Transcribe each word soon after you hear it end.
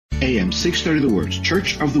AM 630 The Word's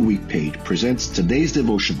Church of the Week page presents today's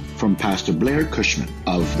devotional from Pastor Blair Cushman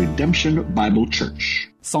of Redemption Bible Church.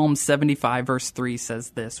 Psalm 75 verse 3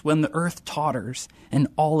 says this, "When the earth totters and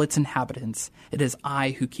all its inhabitants, it is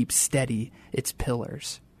I who keep steady its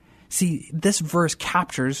pillars." See, this verse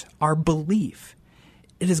captures our belief.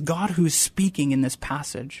 It is God who is speaking in this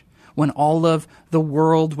passage. When all of the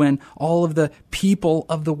world, when all of the people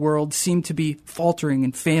of the world seem to be faltering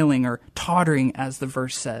and failing or tottering, as the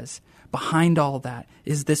verse says, behind all that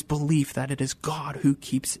is this belief that it is God who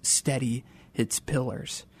keeps steady its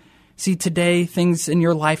pillars. See, today things in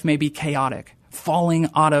your life may be chaotic, falling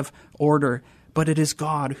out of order, but it is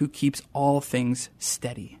God who keeps all things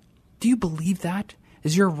steady. Do you believe that?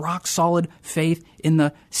 Is your rock-solid faith in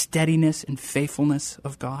the steadiness and faithfulness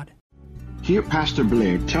of God? Hear Pastor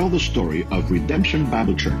Blair tell the story of Redemption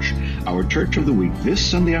Bible Church, our Church of the Week, this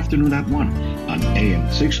Sunday afternoon at 1 on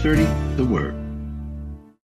AM 630 The Word.